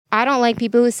I don't like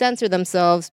people who censor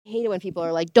themselves. I hate it when people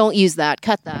are like, don't use that,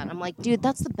 cut that. I'm like, dude,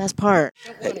 that's the best part.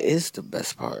 That is the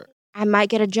best part. I might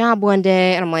get a job one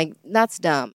day, and I'm like, that's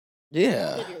dumb.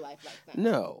 Yeah. Live your life like that.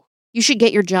 No. You should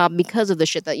get your job because of the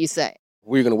shit that you say.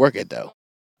 Where are you going to work at, though?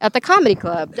 At the comedy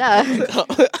club, duh.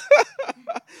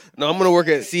 No, I'm going to work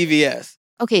at CVS.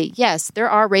 Okay, yes, there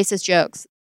are racist jokes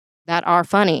that are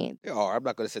funny. There are. I'm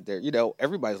not going to sit there. You know,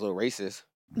 everybody's a little racist.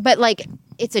 But, like,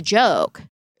 it's a joke.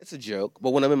 It's a joke.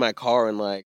 But when I'm in my car and,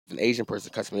 like, an Asian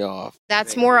person cuts me off.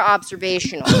 That's more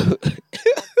observational.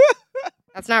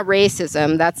 That's not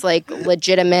racism. That's, like,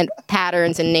 legitimate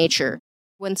patterns in nature.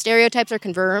 When stereotypes are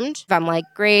confirmed, if I'm like,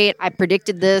 great, I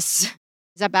predicted this.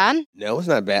 Is that bad? No, it's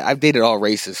not bad. I've dated all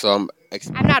races, so I'm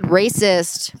not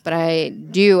racist, but I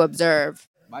do observe.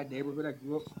 My neighborhood I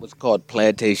grew up was called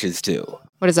Plantations, too.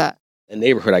 What is that? The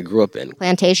neighborhood I grew up in.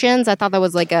 Plantations? I thought that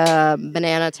was like a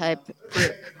banana type.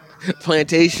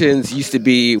 Plantations used to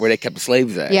be where they kept the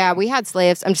slaves at. Yeah, we had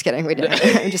slaves. I'm just kidding. We didn't.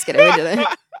 I'm just kidding. We didn't.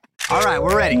 All right,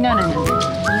 we're ready. No.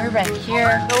 You're right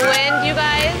here. The wind, you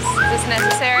guys? Is this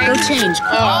necessary? No change.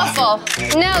 Awful.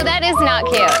 No, that is not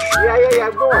cute. Yeah,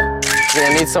 I'm going.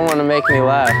 I need someone to make me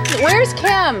laugh. Where's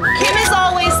Kim? Kim is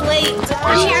always late.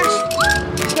 Here.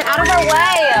 Get out of our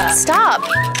way. Stop.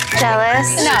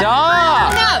 Jealous. No.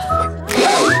 Stop! Enough.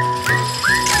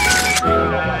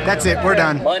 That's it, we're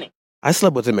done. I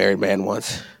slept with a married man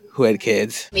once who had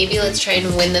kids. Maybe let's try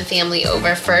and win the family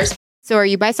over first. So are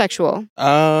you bisexual?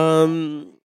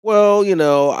 Well, you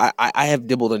know, I have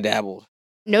dibbled and dabbled.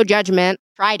 No judgment.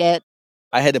 Tried it.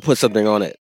 I had to put something on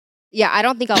it. Yeah, I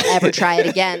don't think I'll ever try it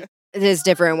again. It is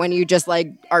different when you just, like,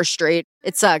 are straight.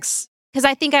 It sucks. Because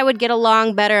I think I would get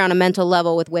along better on a mental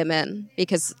level with women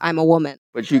because I'm a woman.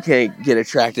 But you can't get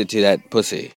attracted to that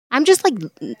pussy. I'm just, like,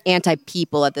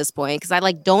 anti-people at this point because I,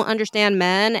 like, don't understand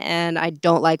men and I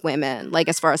don't like women, like,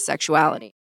 as far as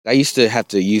sexuality. I used to have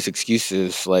to use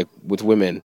excuses, like, with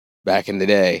women back in the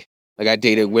day. Like, I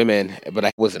dated women, but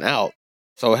I wasn't out.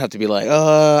 So I would have to be like,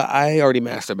 I already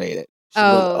masturbated.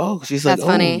 She's like, that's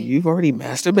funny. You've already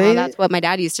masturbated? Oh, that's what my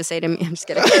dad used to say to me. I'm just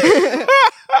kidding.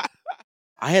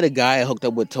 I had a guy I hooked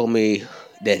up with told me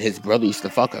that his brother used to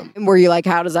fuck him. And were you like,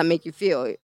 how does that make you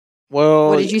feel? Well,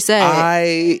 what did you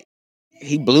say?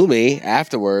 He blew me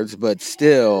afterwards, but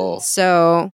still.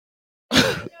 So.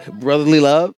 Brotherly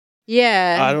love?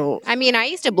 Yeah. I mean, I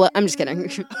used to blow. I'm just kidding.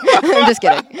 I'm just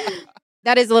kidding.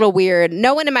 That is a little weird.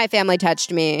 No one in my family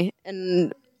touched me.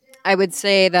 And I would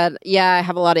say that, yeah, I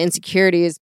have a lot of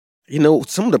insecurities. You know,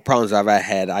 some of the problems I've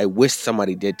had, I wish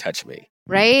somebody did touch me.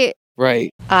 Right?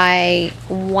 Right. I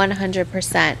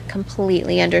 100%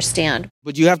 completely understand.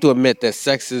 But you have to admit that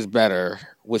sex is better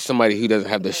with somebody who doesn't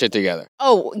have their shit together.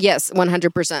 Oh, yes,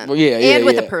 100%. Well, yeah, and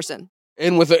with a person.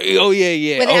 And with a, oh,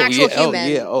 yeah. With an actual human. Oh,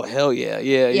 yeah. Oh, hell yeah.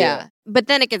 Yeah. But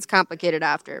then it gets complicated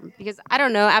after. Because, I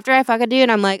don't know, after I fuck a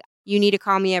dude, I'm like, you need to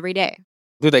call me every day.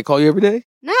 Do they call you every day?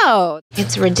 No.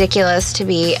 It's ridiculous to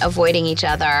be avoiding each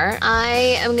other.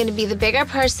 I am going to be the bigger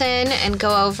person and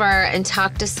go over and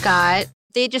talk to Scott.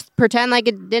 They just pretend like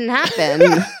it didn't happen.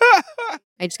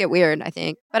 I just get weird, I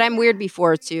think. But I'm weird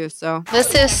before, too, so.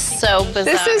 This is so bizarre.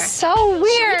 This is so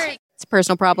weird. It's a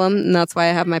personal problem, and that's why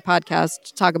I have my podcast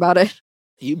to talk about it.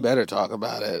 You better talk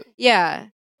about it. Yeah.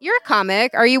 You're a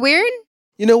comic. Are you weird?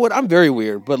 You know what? I'm very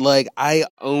weird, but, like, I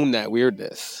own that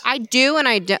weirdness. I do, and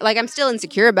I do. Like, I'm still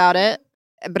insecure about it,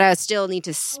 but I still need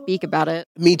to speak about it.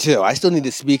 Me too. I still need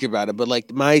to speak about it, but,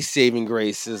 like, my saving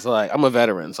grace is, like, I'm a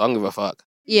veteran, so I don't give a fuck.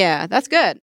 Yeah, that's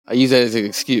good. I use that as an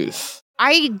excuse.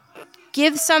 I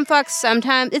give some fucks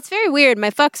sometimes. It's very weird.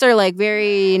 My fucks are, like,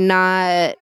 very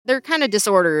not... They're kind of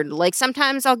disordered. Like,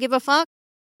 sometimes I'll give a fuck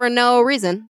for no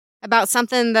reason about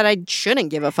something that I shouldn't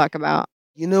give a fuck about.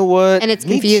 You know what? And it's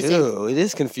confusing. Me too. It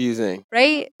is confusing.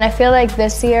 Right? I feel like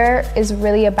this year is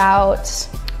really about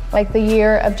like the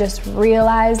year of just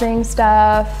realizing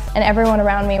stuff, and everyone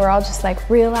around me, we're all just like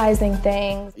realizing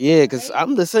things. Yeah, because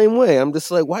I'm the same way. I'm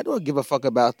just like, why do I give a fuck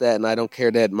about that? And I don't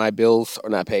care that my bills are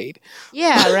not paid.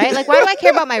 Yeah, right? Like, why do I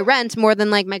care about my rent more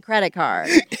than like my credit card?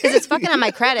 Because it's fucking on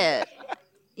my credit.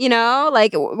 You know?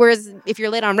 Like, whereas if you're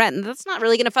late on rent, that's not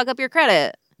really going to fuck up your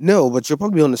credit. No, but you'll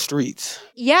probably be on the streets.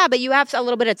 Yeah, but you have a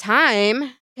little bit of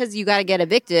time because you got to get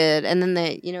evicted, and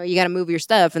then you got to move your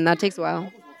stuff, and that takes a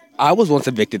while. I was once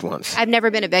evicted once. I've never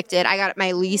been evicted. I got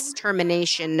my lease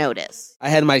termination notice. I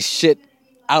had my shit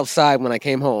outside when I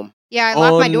came home. Yeah, I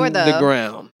locked my door, though. On the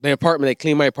ground. The apartment, they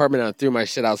cleaned my apartment out and threw my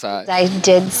shit outside. I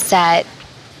did set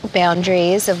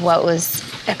boundaries of what was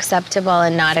acceptable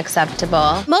and not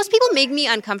acceptable. Most people make me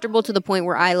uncomfortable to the point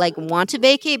where I like want to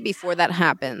vacate before that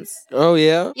happens. Oh,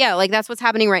 yeah? Yeah, like that's what's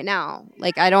happening right now.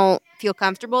 Like I don't feel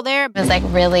comfortable there. It was like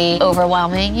really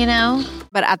overwhelming, you know?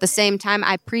 But at the same time,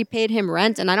 I prepaid him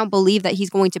rent and I don't believe that he's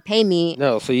going to pay me.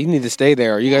 No, so you need to stay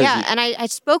there. You guys. Yeah, and I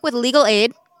spoke with legal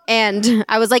aid and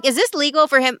I was like, is this legal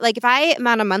for him? Like if I am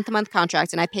on a month-to-month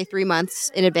contract and I pay 3 months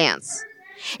in advance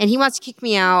and he wants to kick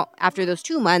me out after those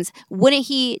 2 months, wouldn't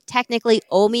he technically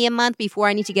owe me a month before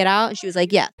I need to get out? And she was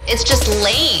like, yeah. It's just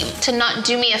lame to not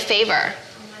do me a favor.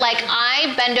 Like,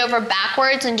 I bend over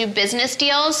backwards and do business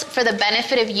deals for the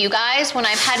benefit of you guys when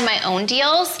I've had my own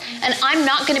deals, and I'm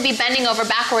not going to be bending over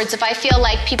backwards if I feel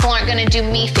like people aren't going to do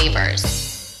me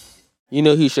favors. You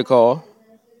know who you should call?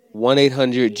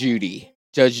 1-800-JUDY.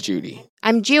 Judge Judy.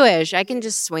 I'm Jewish. I can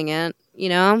just swing it, you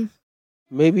know?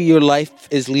 Maybe your life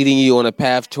is leading you on a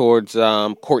path towards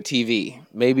court TV.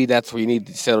 Maybe that's where you need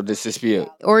to settle this dispute.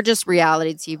 Or just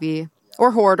reality TV.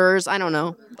 Or hoarders. I don't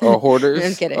know. Or hoarders?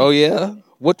 I'm kidding. Oh, yeah?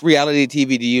 What reality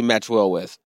TV do you match well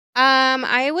with?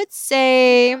 I would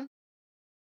say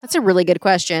that's a really good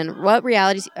question. What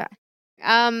reality? What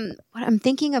I'm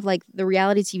thinking of like the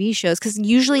reality TV shows because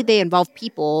usually they involve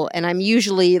people, and I'm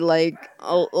usually like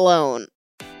alone.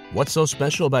 What's so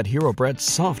special about Hero Bread's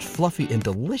soft, fluffy, and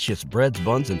delicious breads,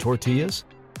 buns, and tortillas?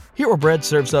 Hero Bread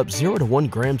serves up 0 to 1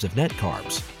 grams of net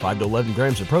carbs, 5 to 11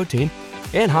 grams of protein,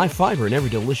 and high fiber in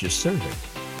every delicious serving.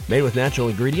 Made with natural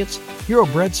ingredients, Hero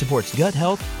Bread supports gut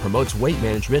health, promotes weight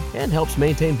management, and helps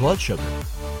maintain blood sugar.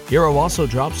 Hero also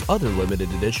drops other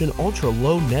limited edition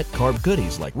ultra-low net carb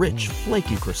goodies like rich,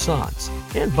 flaky croissants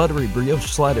and buttery brioche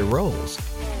slider rolls.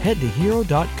 Head to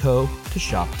hero.co to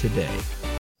shop today.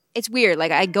 It's weird.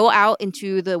 Like I go out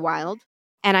into the wild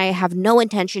and I have no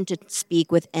intention to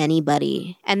speak with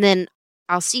anybody. And then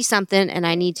I'll see something and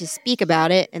I need to speak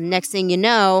about it. And next thing you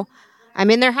know, I'm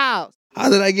in their house. How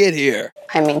did I get here?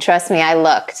 I mean, trust me, I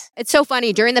looked. It's so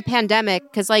funny during the pandemic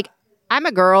because like I'm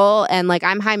a girl and like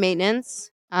I'm high maintenance,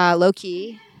 low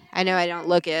key. I know I don't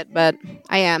look it, but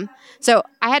I am. So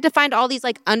I had to find all these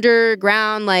like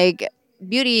underground like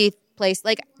beauty place.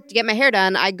 Like to get my hair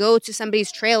done, I go to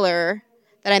somebody's trailer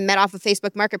that I met off of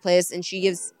Facebook Marketplace, and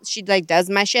she like does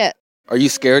my shit. Are you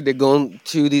scared to go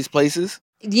to these places?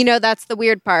 You know, that's the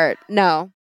weird part.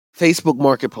 No. Facebook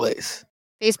Marketplace.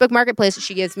 Facebook Marketplace,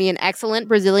 she gives me an excellent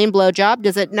Brazilian blowjob.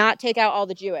 Does it not take out all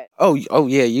the Jewish? Oh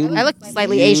yeah, you. I look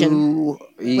slightly Asian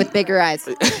with bigger eyes.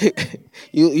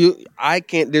 I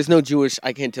can't. There's no Jewish.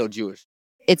 I can't tell Jewish.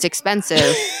 It's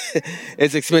expensive.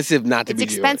 It's expensive not to be Jewish.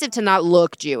 It's expensive to not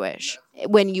look Jewish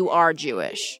when you are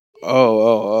Jewish.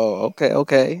 Oh.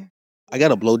 Okay. I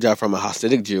got a blowjob from a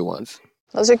Hasidic Jew once.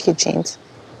 Those are cute jeans.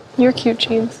 Your cute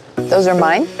jeans. Those are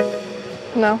mine?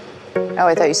 No, Oh,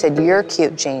 I thought you said your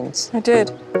cute jeans. I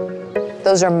did.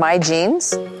 Those are my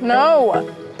jeans? No.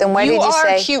 Then why did you say...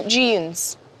 You are cute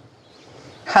jeans.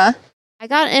 Huh? I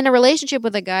got in a relationship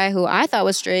with a guy who I thought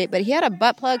was straight, but he had a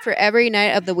butt plug for every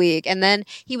night of the week. And then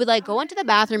he would like go into the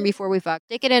bathroom before we fucked,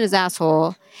 stick it in his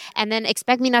asshole, and then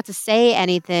expect me not to say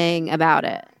anything about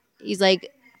it. He's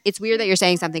like, it's weird that you're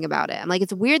saying something about it. I'm like,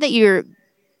 it's weird that you're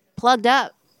plugged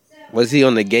up. Was he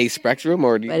on the gay spectrum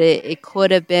or? But it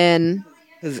could have been.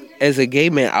 As a gay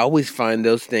man, I always find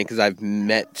those things because I've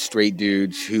met straight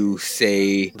dudes who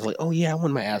say, like, oh yeah, I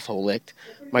want my asshole licked.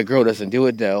 My girl doesn't do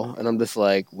it though. And I'm just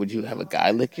like, would you have a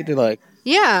guy lick it? They're like,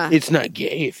 yeah. It's not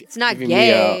gay if it's not giving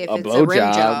gay me if a it's blow a rim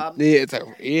job. job.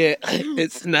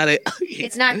 It's not a.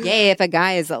 It's not gay if a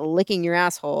guy is licking your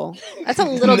asshole. That's a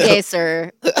little gay,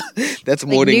 sir. That's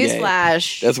more than gay.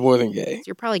 Newsflash. That's more than gay.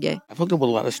 You're probably gay. I've hooked up with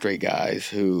a lot of straight guys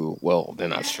who, well, they're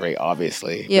not straight,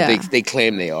 obviously. Yeah. But they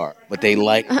claim they are. But they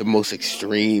like the most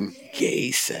extreme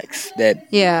gay sex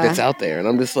that's out there. And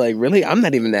I'm just like, really? I'm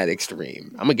not even that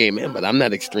extreme. I'm a gay man, but I'm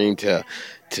not extreme to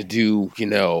do,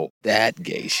 that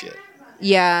gay shit.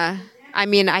 Yeah. I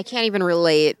mean, I can't even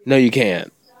relate. No, you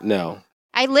can't. No.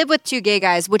 I live with 2 gay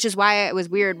guys, which is why it was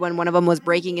weird when one of them was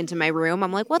breaking into my room.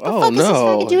 I'm like, what the fuck is this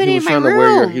fucking doing in my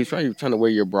room? He was trying to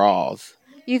wear your bras.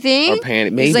 You think? Or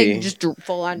panties. Maybe. He's like just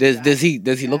full on. Does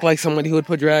he look like somebody who would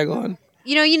put drag on?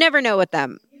 You never know with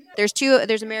them. There's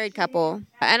a married couple,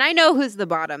 and I know who's the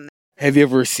bottom. Have you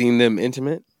ever seen them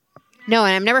intimate? No,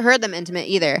 and I've never heard them intimate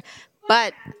either.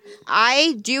 But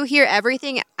I do hear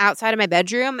everything outside of my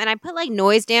bedroom, and I put like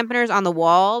noise dampeners on the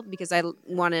wall because I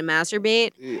want to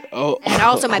masturbate. Oh, and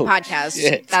also my podcast.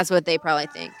 Shit. That's what they probably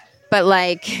think. But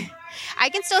like, I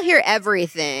can still hear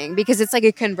everything because it's like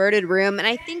a converted room, and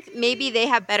I think maybe they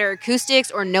have better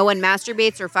acoustics, or no one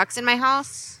masturbates or fucks in my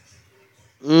house.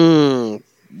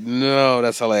 No,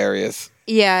 that's hilarious.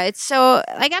 Yeah, it's so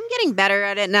like I'm getting better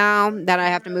at it now that I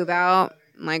have to move out.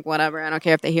 I'm like, whatever. I don't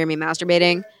care if they hear me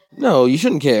masturbating. No, you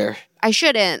shouldn't care. I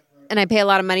shouldn't. And I pay a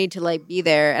lot of money to like be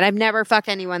there. And I've never fucked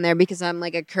anyone there because I'm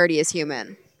like a courteous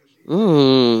human.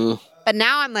 But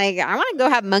now I'm like, I want to go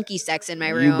have monkey sex in my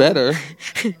room. You better.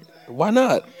 Why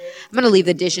not? I'm going to leave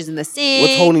the dishes in the sink.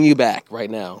 What's holding you back right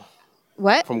now?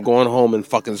 What? From going home and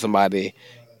fucking somebody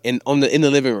in the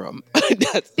living room.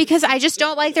 Because I just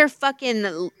don't like their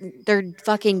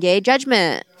fucking gay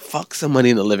judgment. Fuck somebody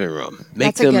in the living room.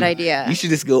 That's a good idea. You should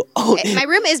just go, oh. My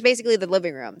room is basically the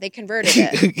living room. They converted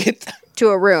it to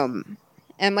a room.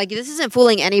 And I'm like, this isn't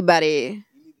fooling anybody.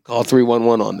 Call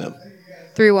 311 on them.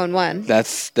 311.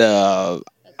 That's the,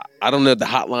 I don't know, the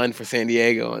hotline for San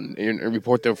Diego and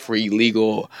report their free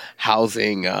legal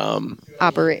housing. Yeah.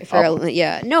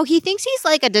 No, he thinks he's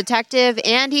like a detective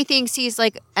and he thinks he's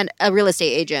like a real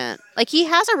estate agent. Like he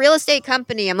has a real estate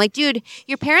company. I'm like, dude,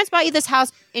 your parents bought you this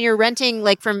house and you're renting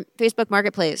like from Facebook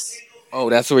Marketplace. Oh,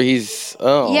 that's where he's,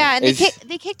 Yeah, and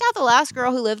they kicked out the last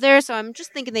girl who lived there, so I'm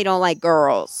just thinking they don't like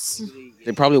girls.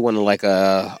 They probably wanted like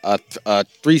a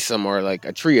threesome or like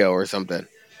a trio or something.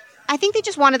 I think they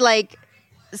just wanted like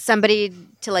somebody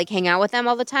to like hang out with them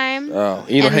all the time. Oh,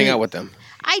 you don't hang out with them?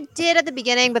 I did at the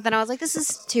beginning, but then I was like, this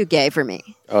is too gay for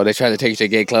me. Oh, they tried to take you to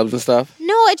gay clubs and stuff?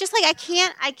 No, I just like I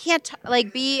can't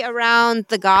like be around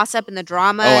the gossip and the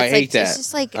drama. Oh, I hate that. It's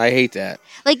just like I hate that.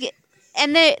 Like,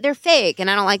 and they're fake,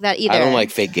 and I don't like that either. I don't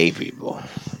like fake gay people.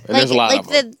 And like, there's a lot of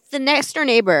them. The next door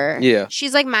neighbor. Yeah.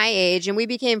 She's like my age, and we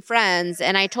became friends.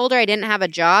 And I told her I didn't have a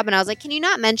job, and I was like, "Can you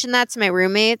not mention that to my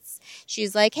roommates?"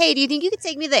 She's like, "Hey, do you think you could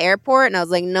take me to the airport?" And I was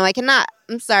like, "No, I cannot.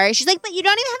 I'm sorry." She's like, "But you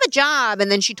don't even have a job."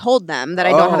 And then she told them that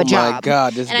I don't have a job. Oh my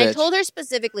God, this and bitch. I told her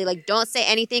specifically, like, don't say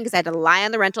anything because I had to lie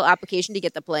on the rental application to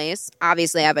get the place.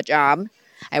 Obviously, I have a job.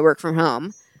 I work from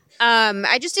home.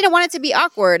 I just didn't want it to be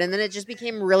awkward, and then it just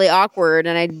became really awkward,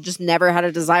 and I just never had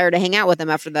a desire to hang out with them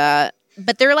after that.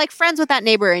 But they're like friends with that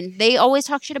neighbor, and they always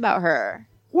talk shit about her.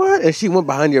 What? And she went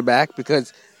behind your back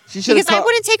because she should have. Because I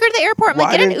wouldn't take her to the airport. I'm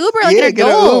like, get an Uber, like an adult. Get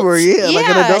an Uber, like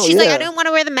an adult. She's like, I don't want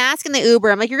to wear the mask in the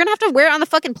Uber. I'm like, you're gonna have to wear it on the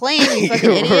fucking plane, you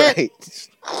fucking idiot.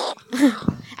 Right.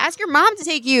 Ask your mom to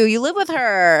take you. You live with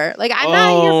her. Like, I'm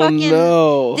not your fucking.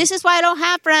 No. This is why I don't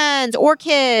have friends or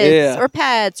kids or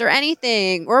pets or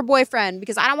anything or a boyfriend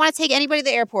because I don't want to take anybody to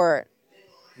the airport.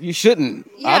 You shouldn't.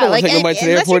 Yeah, I don't want to take nobody to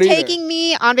the airport unless you're either. taking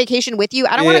me on vacation with you,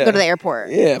 I don't want to go to the airport.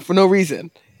 Yeah, for no reason.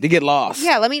 To get lost.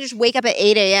 Yeah, let me just wake up at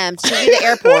 8 a.m. to take you to the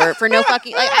airport for no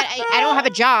fucking. Like, I don't have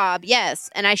a job, yes,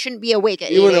 and I shouldn't be awake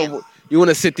at 8 a.m. You want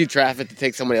to sit through traffic to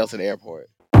take somebody else to the airport.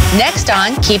 Next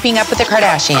on Keeping Up with the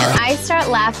Kardashians. I start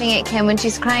laughing at Kim when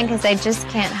she's crying because I just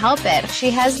can't help it. She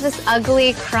has this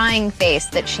ugly crying face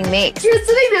that she makes. You're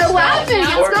sitting there laughing.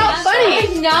 It's not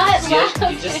funny. I'm not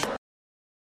laughing.